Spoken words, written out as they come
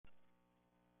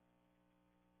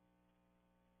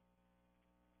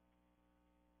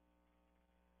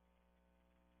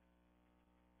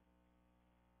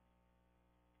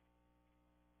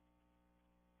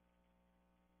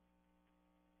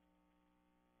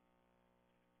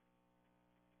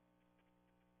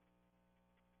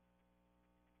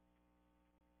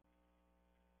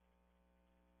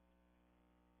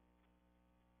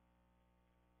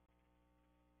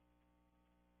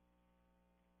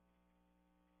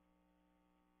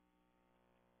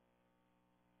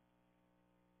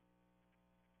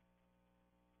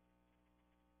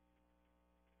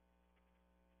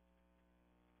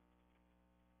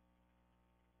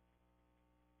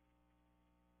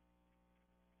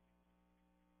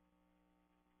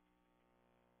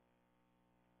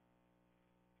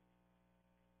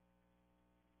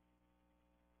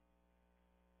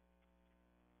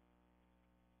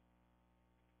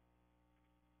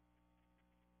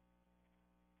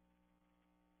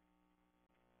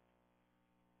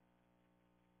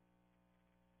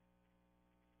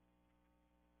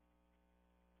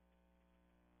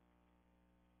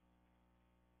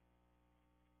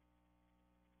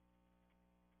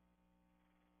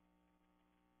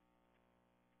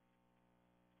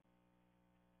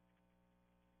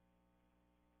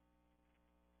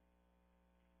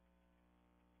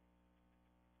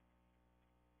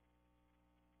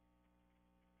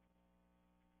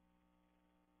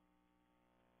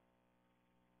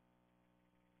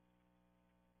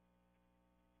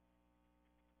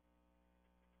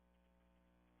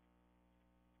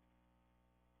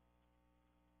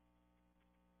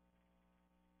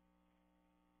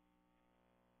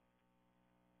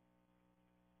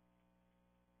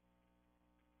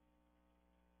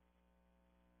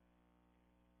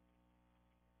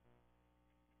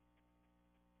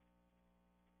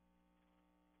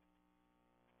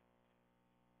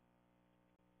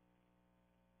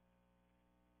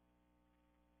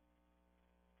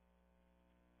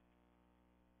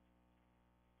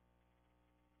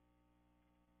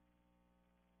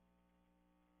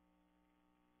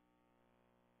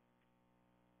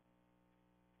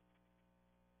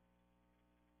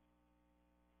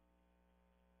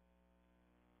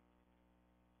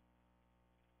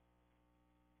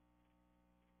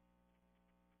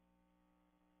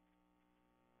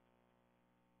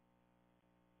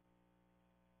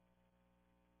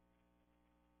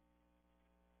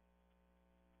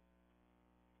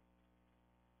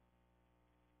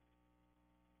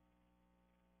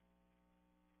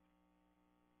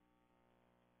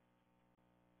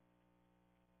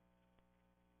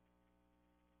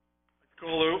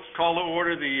Call to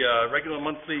order the regular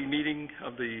monthly meeting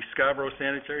of the Scarborough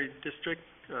Sanitary District.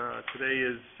 Today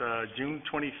is June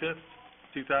 25th,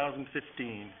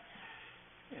 2015.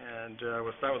 And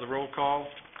we'll start with a roll call.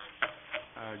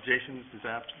 Jason is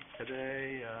absent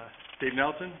today. Dave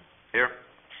Nelson? Here.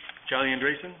 Charlie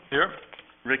Andreessen? Here.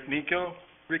 Rico?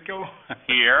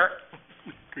 Here.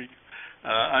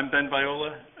 I'm Ben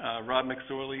Viola. Rob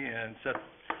McSorley and Seth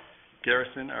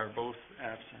Garrison are both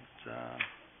absent.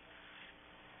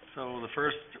 So the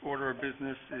first order of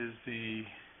business is the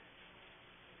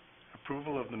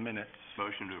approval of the minutes.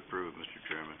 Motion to approve, Mr.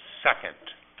 Chairman. Second.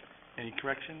 Any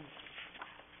corrections?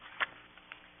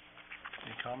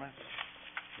 Any comments?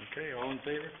 Okay, all in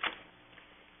favor?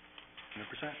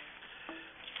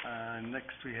 100%.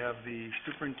 Next we have the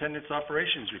Superintendent's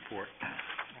Operations Report.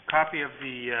 A copy of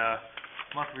the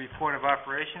monthly report of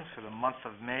operations for the month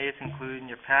of May is included in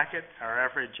your packet. Our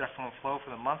average effluent flow for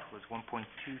the month was 1.23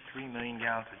 million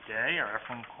gallons a day. Our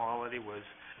effluent quality was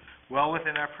well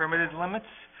within our permitted limits.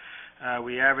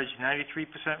 We averaged 93%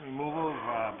 removal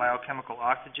of biochemical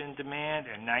oxygen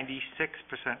demand and 96%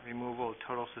 removal of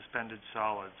total suspended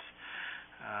solids.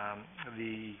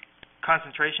 The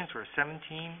concentrations were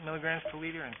 17 milligrams per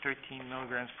liter and 13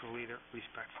 milligrams per liter,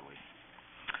 respectively.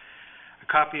 A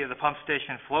copy of the pump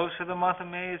station flows for the month of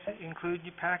May is included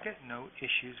in your packet. No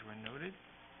issues were noted.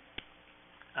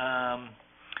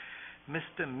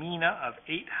 Mr. Mina of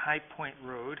 8 High Point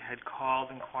Road had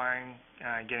called inquiring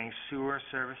getting sewer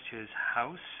service to his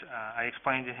house. I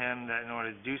explained to him that in order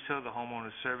to do so, the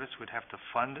homeowner's service would have to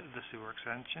fund the sewer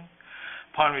extension.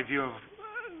 Upon review,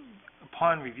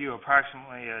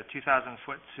 approximately a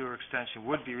 2,000-foot sewer extension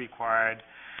would be required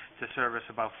to service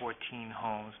about 14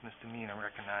 homes. Mr. Mina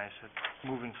recognized that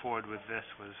moving forward with this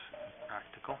was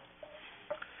practical.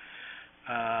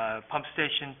 Pump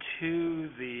Station 2,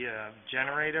 the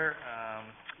generator,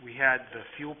 we had the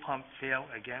fuel pump fail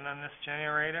again on this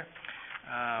generator.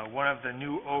 One of the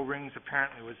new O-rings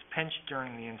apparently was pinched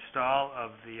during the install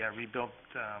of the rebuilt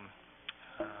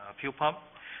fuel pump.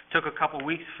 Took a couple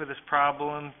weeks for this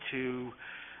problem to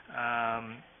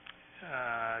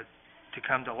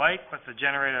come to light, but the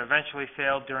generator eventually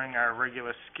failed during our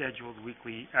regular scheduled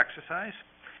weekly exercise.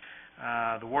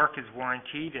 The work is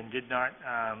warranted and did not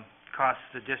cost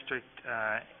the district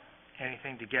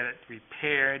anything to get it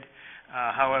repaired.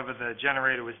 However, the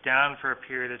generator was down for a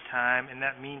period of time. In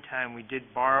that meantime, we did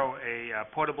borrow a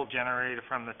portable generator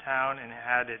from the town and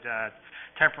had it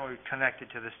temporarily connected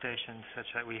to the station such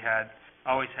that we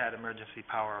always had emergency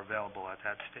power available at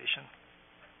that station.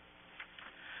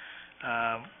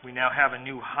 We now have a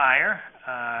new hire.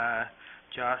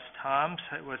 Josh Toms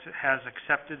has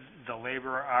accepted the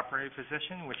laborer operator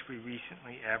position, which we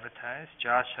recently advertised.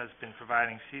 Josh has been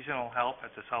providing seasonal help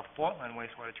at the South Portland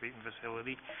Wastewater Treatment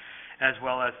Facility, as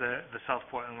well as the South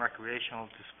Portland Recreational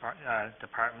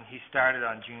Department. He started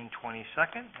on June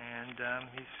 22nd, and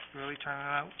he's really turning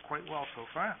out quite well so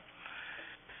far.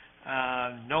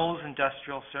 Knowles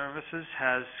Industrial Services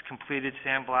has completed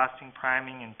sandblasting,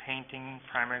 priming, and painting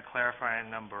primary clarifier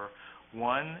number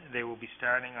 1. They will be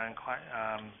starting on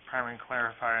primary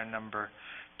clarifier number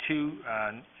 2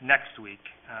 next week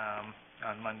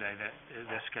on Monday.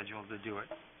 They're scheduled to do it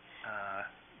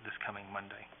this coming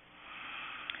Monday.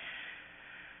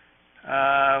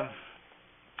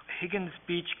 Higgins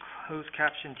Beach closed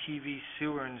caption TV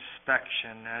sewer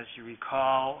inspection. As you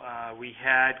recall, we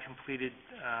had completed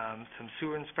some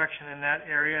sewer inspection in that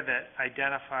area that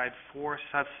identified 4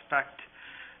 suspect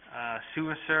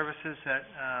sewer services that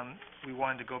we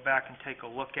wanted to go back and take a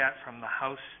look at from the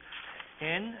house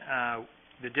in.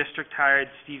 The district hired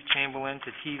Steve Chamberlain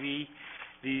to TV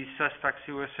these suspect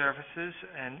sewer services,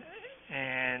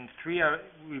 and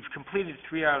we've completed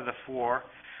 3 out of the 4.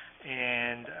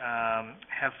 And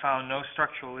have found no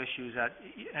structural issues at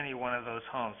any one of those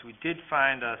homes. We did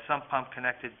find a sump pump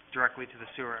connected directly to the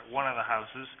sewer at one of the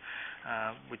houses,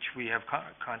 which we have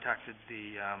contacted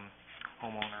the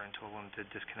homeowner and told him to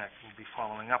disconnect. We'll be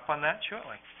following up on that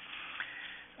shortly.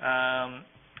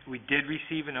 We did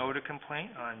receive an odor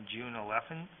complaint on June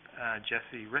 11th.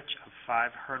 Jesse Rich of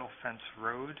 5 Hurdle Fence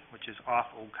Road, which is off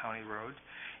Old County Road,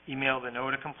 emailed an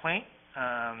odor complaint.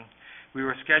 We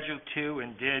were scheduled to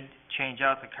and did change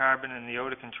out the carbon in the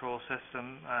odor control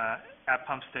system at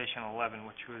Pump Station 11,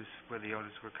 which was where the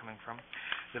odors were coming from,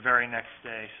 the very next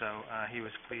day, so he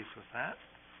was pleased with that.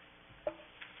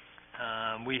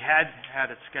 We had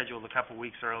it scheduled a couple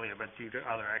weeks earlier, but due to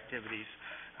other activities,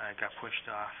 it got pushed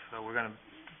off. So we're going to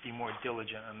be more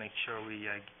diligent and make sure we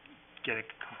get it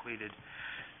completed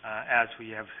as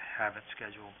we have it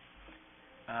scheduled.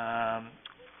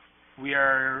 We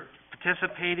are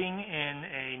participating in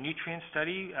a nutrient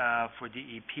study for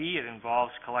DEP. It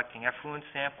involves collecting effluent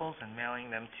samples and mailing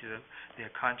them to their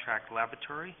contract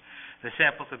laboratory. The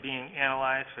samples are being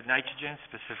analyzed for nitrogen,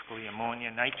 specifically ammonia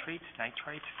nitrates,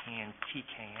 nitrites, and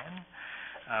TKN.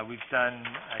 We've done,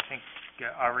 I think,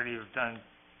 already have done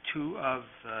 2 of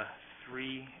the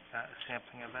 3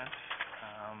 sampling events.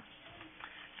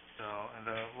 So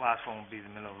the last one will be the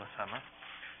middle of the summer.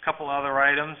 A couple other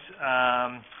items.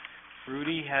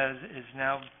 Rudy has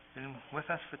now been with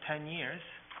us for 10 years.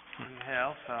 Rudy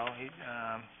Hale, so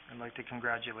I'd like to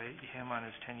congratulate him on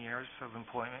his 10 years of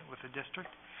employment with the district.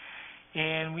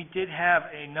 And we did have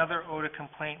another odor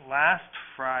complaint last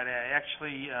Friday.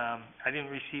 I didn't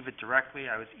receive it directly.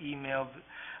 I was emailed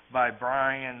by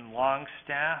Brian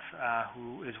Longstaff,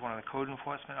 who is one of the code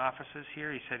enforcement officers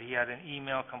here. He said he had an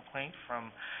email complaint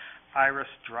from Iris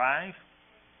Drive.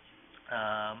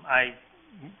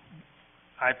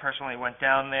 I personally went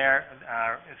down there.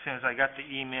 As soon as I got the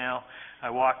email, I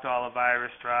walked all of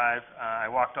Iris Drive. I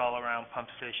walked all around Pump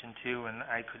Station 2, and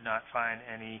I could not find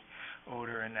any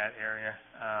odor in that area.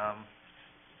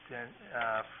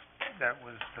 That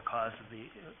was the cause of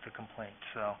the complaint.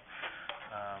 So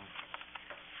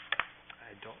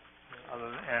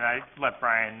I let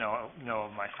Brian know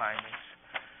of my findings.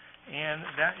 And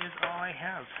that is all I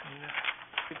have in the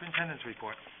superintendent's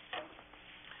report.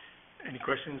 Any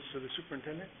questions for the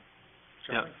superintendent?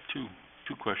 Yeah,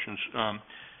 two questions.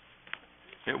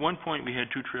 At one point, we had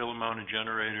 2 trailer-mounted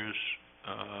generators.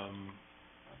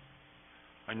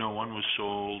 I know one was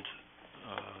sold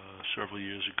several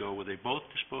years ago. Were they both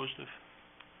disposed of?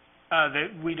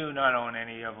 We do not own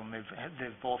any of them.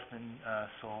 They've both been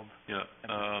sold. Yeah. At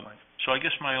this point. So I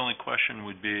guess my only question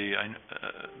would be,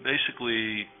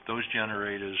 basically, those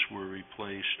generators were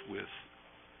replaced with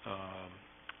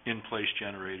in-place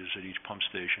generators at each pump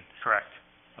station. Correct.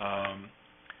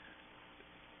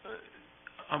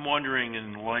 I'm wondering,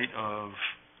 in light of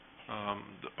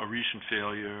a recent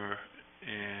failure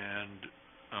and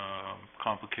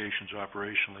complications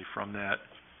operationally from that,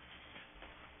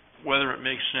 whether it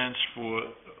makes sense for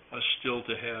us still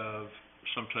to have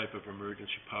some type of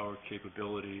emergency power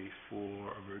capability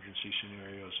for emergency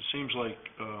scenarios. It seems like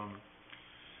the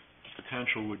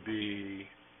potential would be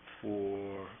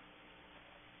for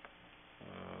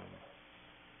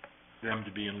them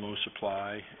to be in low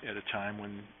supply at a time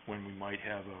when we might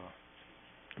have a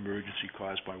emergency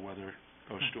caused by weather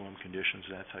or storm conditions,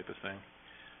 that type of thing.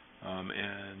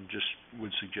 And just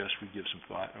would suggest we give some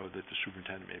thought, or that the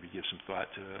superintendent maybe give some thought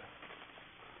to that.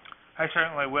 I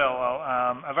certainly will.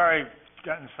 I've already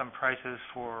gotten some prices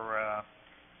for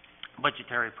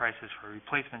budgetary prices for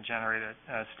replacement generator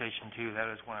at Station 2. That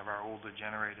is one of our older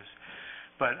generators.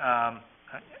 But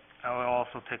I will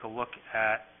also take a look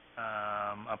at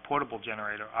a portable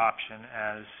generator option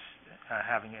as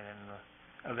having it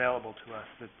available to us.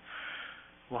 But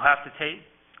we'll have to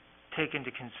take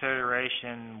into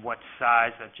consideration what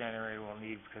size that generator will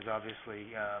need, because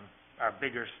obviously our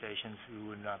bigger stations, we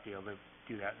would not be able to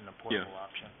do that in a portable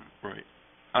option. Right.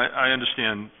 I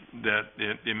understand that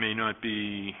it may not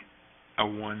be a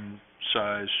one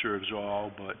size serves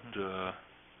all, but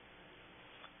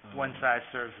one size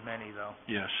serves many, though.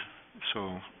 Yes.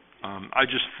 So I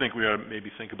just think we ought to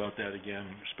maybe think about that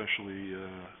again, especially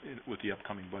with the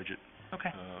upcoming budget.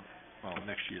 Okay. Well,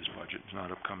 next year's budget is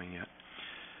not upcoming yet.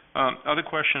 Other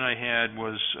question I had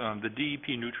was the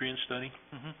DEP nutrient study.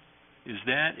 Mm-hmm. Is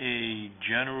that a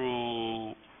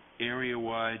general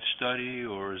area-wide study,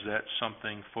 or is that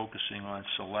something focusing on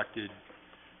selected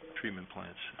treatment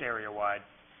plants? Area-wide.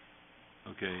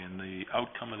 Okay, and the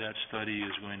outcome of that study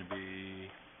is going to be?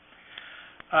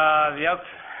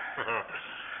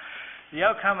 The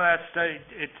outcome of that study,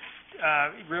 it's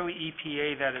really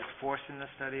EPA that is forcing the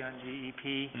study on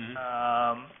DEP.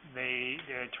 Mm-hmm.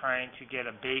 They're trying to get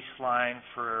a baseline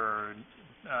for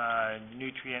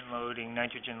nutrient loading,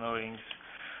 nitrogen loadings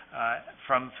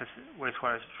from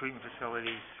wastewater treatment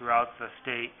facilities throughout the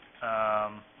state,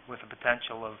 with the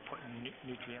potential of putting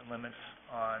nutrient limits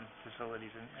on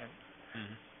facilities.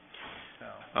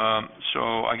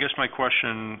 So I guess my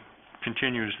question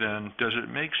continues then, does it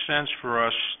make sense for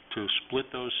us to split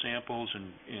those samples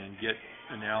and get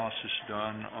analysis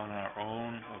done on our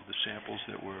own of the samples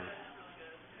that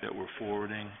we're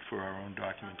forwarding for our own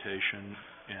documentation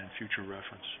and future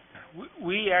reference?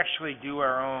 We actually do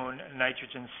our own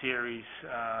nitrogen series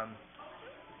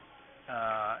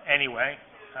anyway.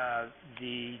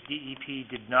 The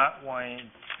DEP did not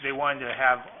they wanted to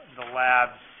have the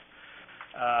labs,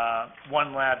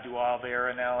 one lab do all their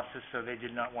analysis, so they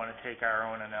did not want to take our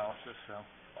own analysis. So.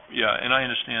 Yeah, and I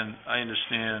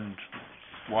understand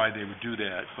why they would do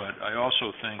that, but I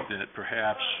also think that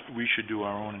perhaps we should do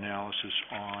our own analysis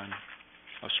on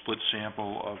a split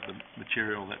sample of the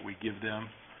material that we give them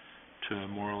to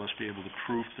more or less be able to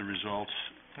proof the results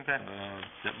Okay.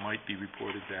 that might be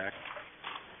reported back.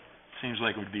 Seems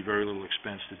like it would be very little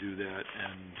expense to do that,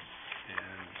 and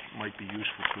might be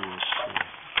useful to us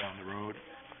down the road.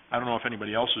 I don't know if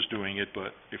anybody else is doing it,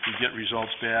 but if we get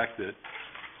results back that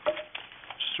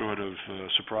sort of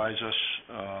surprise us,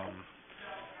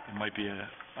 it might be an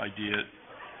idea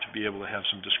to be able to have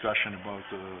some discussion about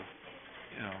the,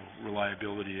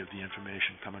 reliability of the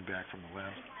information coming back from the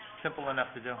lab. Simple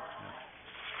enough to do.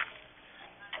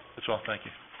 That's all. Thank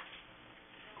you.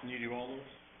 Can you do all those?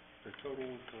 The total?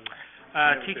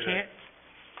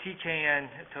 TKN,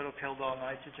 total killed all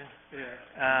nitrogen.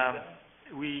 Yeah.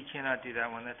 We cannot do that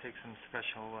one. That takes some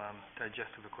special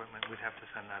digestive equipment. We'd have to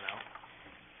send that out.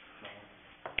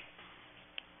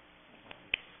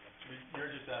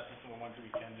 You're just asking for the ones that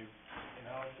we can do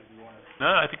in-house, if you want to...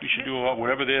 No, I think we should do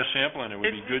whatever they're sampling. It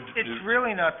would be good to do. It's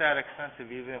really not that expensive,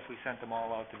 even if we sent them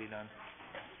all out to be done.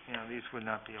 These would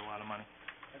not be a lot of money.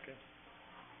 Okay.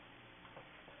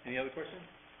 Any other questions?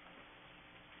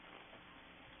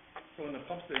 So in the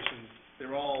pump stations,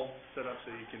 they're all set up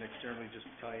so you can externally just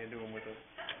tie into them with a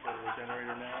portable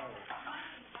generator now?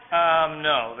 Or?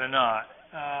 No, they're not.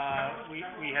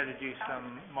 We had to do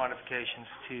some modifications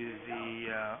to the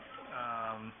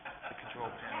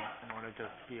control panel in order to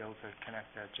be able to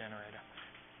connect that generator.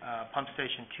 Pump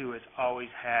station 2 has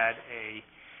always had a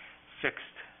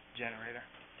fixed generator,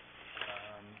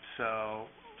 so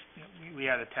we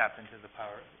had to tap into the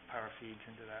power feeds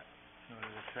into that in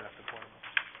order to set up the portable.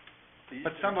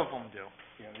 But some of them do.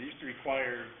 Yeah, they used to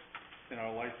require in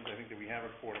our license, I think, that we have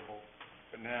a portable,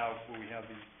 but now when we have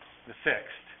The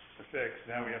fixed.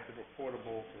 now we have to go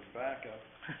portable for backup.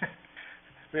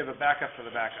 We have a backup for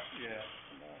the backup. Yeah.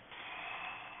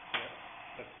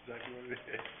 That's exactly what it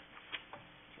is.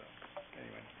 So,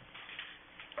 anyway.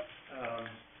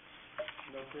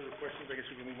 No further questions. I guess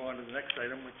we can move on to the next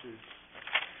item, which is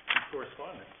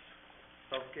correspondence.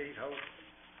 Southgate House,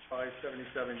 577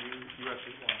 US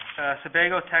Route 1.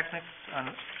 Sebago Technics,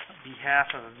 on behalf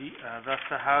of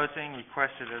Vesta Housing,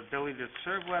 requested an ability to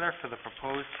serve letter for the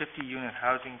proposed 50-unit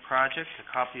housing project. A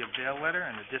copy of their letter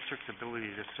and the district's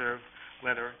ability to serve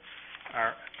letter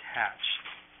are attached.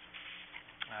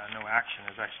 No action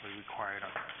is actually required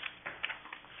on this.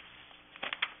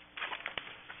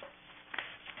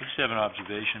 I just have an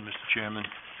observation, Mr. Chairman,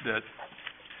 that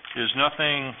there's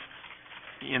nothing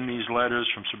in these letters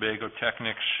from Sebago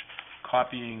Technics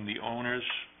copying the owners,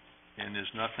 and there's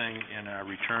nothing in our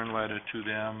return letter to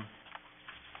them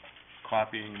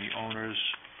copying the owners.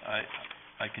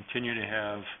 I continue to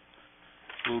have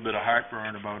a little bit of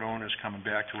heartburn about owners coming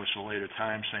back to us a later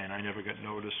time saying, I never got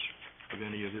notice of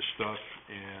any of this stuff,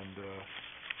 and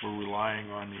we're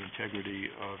relying on the integrity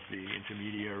of the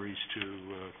intermediaries to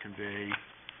convey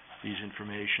these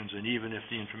informations. And even if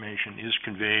the information is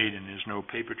conveyed and there's no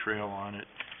paper trail on it,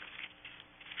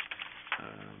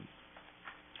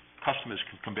 customers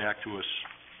can come back to us,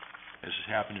 as has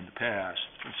happened in the past,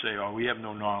 and say, oh, we have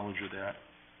no knowledge of that.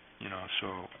 So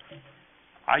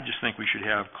I just think we should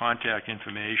have contact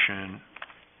information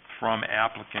from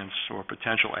applicants or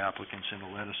potential applicants in a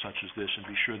letter such as this, and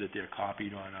be sure that they're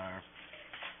copied on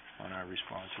our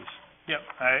responses. Yep,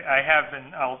 I have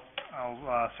been. I'll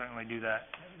certainly do that,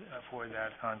 forward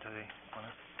that on to the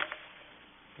owner.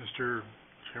 Mr.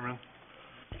 Chairman,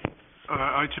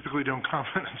 I typically don't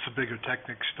comment on Sebago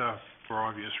Technic stuff for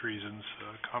obvious reasons,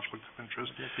 conflict of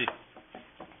interest. What would that be?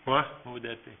 What? What would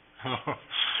that be?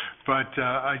 But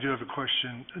I do have a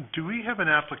question. Do we have an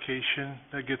application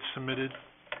that gets submitted?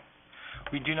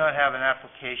 We do not have an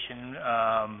application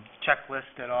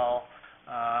checklist at all.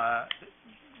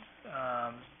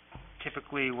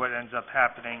 Typically what ends up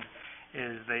happening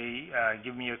is they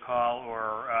give me a call,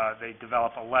 or they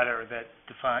develop a letter that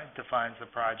defines the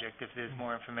project. If there's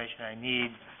more information I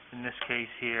need, in this case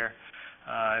here,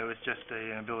 it was just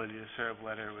an ability to serve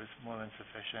letter. It was more than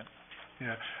sufficient.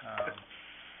 Yeah.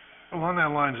 Along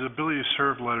that lines, the ability to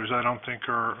serve letters I don't think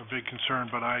are a big concern,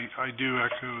 but I do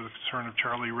echo the concern of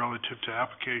Charlie relative to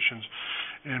applications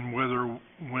and whether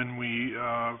when we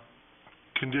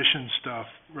condition stuff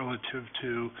relative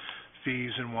to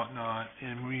fees and whatnot,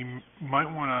 and we might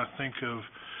want to think of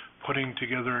putting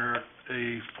together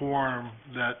a form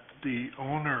that the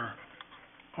owner,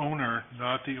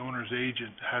 not the owner's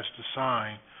agent, has to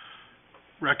sign,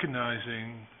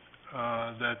 recognizing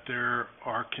that there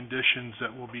are conditions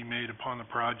that will be made upon the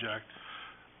project,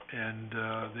 and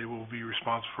they will be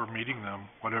responsible for meeting them,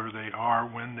 whatever they are,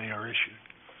 when they are issued.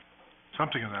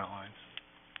 Something in that line.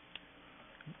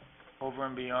 over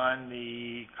and beyond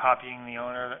the copying the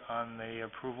owner on the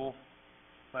approval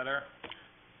letter?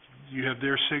 You have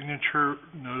their signature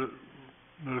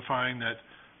notifying that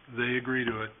they agree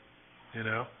to it, you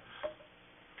know?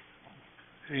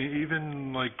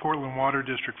 Even like Portland Water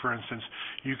District, for instance,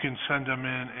 you can send them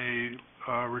in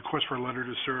a request for a letter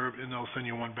to serve, and they'll send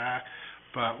you one back.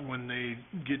 But when they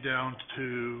get down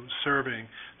to serving,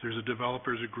 there's a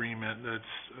developer's agreement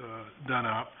that's done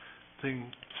up.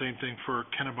 Same thing for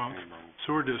Kennebunk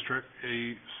Sewer District.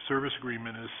 A service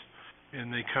agreement is,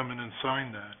 and they come in and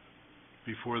sign that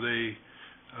before they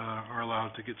are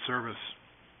allowed to get service.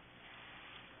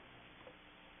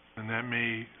 And that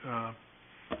may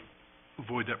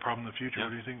avoid that problem in the future. Yeah.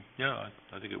 What do you think? Yeah,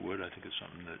 I think it would. I think it's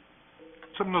something that...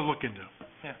 Something to look into.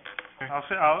 Yeah. Okay.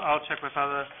 I'll check with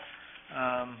other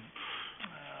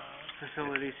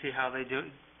facilities, see how they do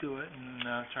it, and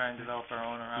try and develop our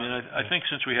own around it. I think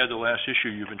since we had the last issue,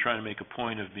 you've been trying to make a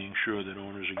point of being sure that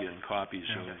owners are getting copies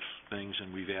of things,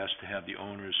 and we've asked to have the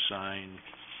owners sign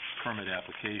permit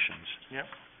applications. Yep.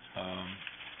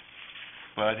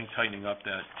 But I think tightening up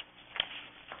that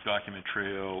document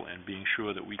trail and being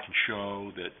sure that we can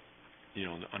show that, you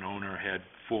know, an owner had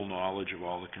full knowledge of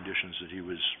all the conditions that he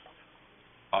was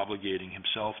obligating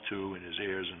himself to and his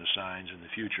heirs and assigns in the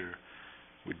future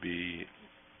would be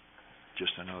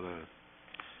just another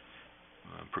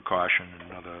precaution,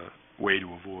 another way to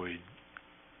avoid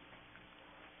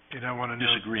And I want to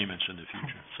note, disagreements in the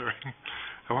future. sorry,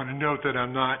 I want to note that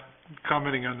I'm not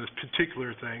commenting on this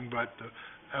particular thing, but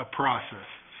a process.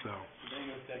 So.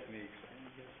 Techniques, and you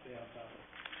gotta stay on top of it.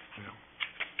 Yeah.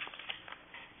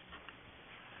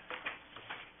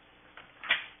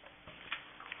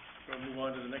 We'll move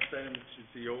on to the next item, which is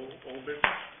the old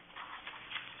business.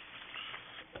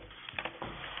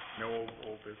 No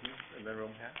old business, and then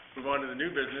we'll move on to the new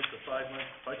business, the 5-month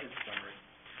budget summary.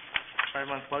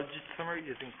 5-month budget summary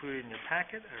is included in your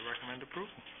packet. I recommend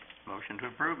approval. Motion to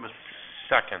approve, Mr.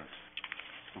 Second.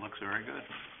 Looks very good.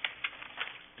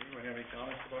 Anyone have any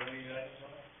comments about any items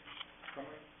on that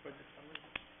summary, budget summary?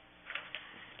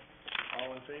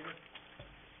 All in favor?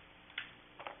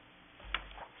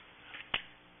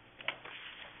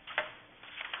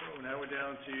 So now we're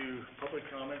down to public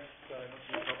comments. I don't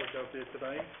see public out there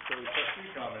tonight, so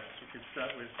trustee comments. We could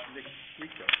start with Nick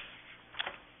Rico.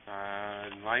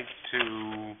 I'd like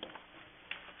to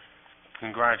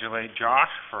congratulate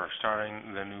Josh for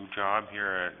starting the new job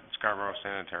here at Scarborough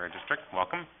Sanitary District.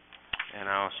 Welcome. And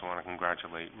I also want to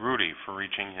congratulate Rudy for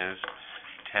reaching his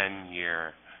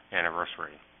 10-year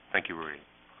anniversary. Thank you, Rudy.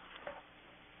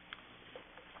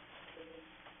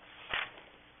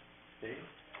 Dave?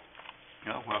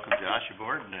 Well, welcome Josh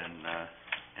aboard,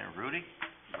 and Rudy.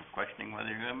 I'm questioning whether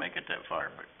you're going to make it that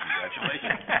far, but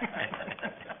congratulations.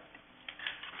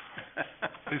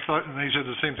 They said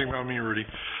the same thing about me, Rudy.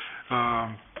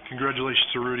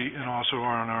 Congratulations to Rudy, and also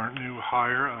on our new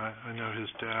hire. I know his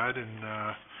dad, and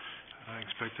I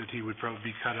expect that he would probably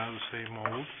be cut out of the same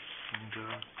mold, and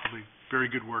probably very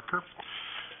good worker.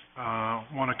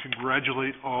 Want to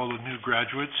congratulate all the new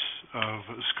graduates of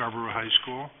Scarborough High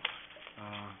School.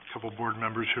 A couple board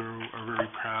members who are very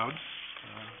proud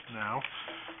now.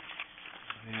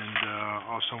 And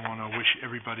also want to wish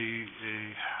everybody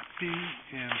a happy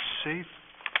and safe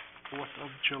 4th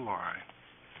of July.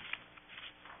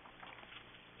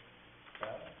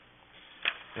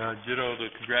 Ditto the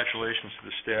congratulations to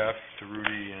the staff, to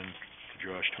Rudy and to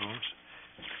Josh Toombs,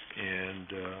 and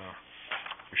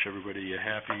wish everybody a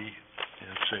happy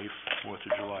and safe 4th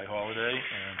of July holiday,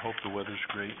 and hope the weather's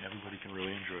great and everybody can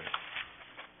really enjoy it.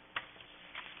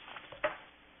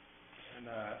 And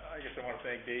I guess I want to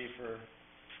thank Dave for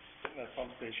getting that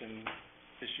pump station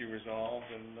issue resolved,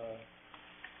 and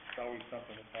it's always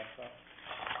something that pops up.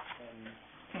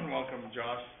 And welcome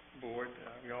Josh aboard.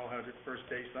 We all have it first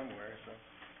day somewhere, so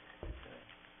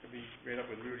we'll be right up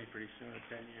with Rudy pretty soon at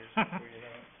 10 years before you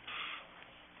know it.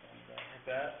 And with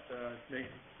that, make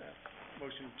that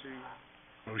motion to...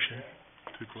 Motion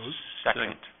to close?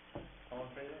 Second. All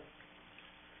in favor?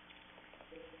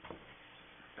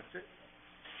 That's it.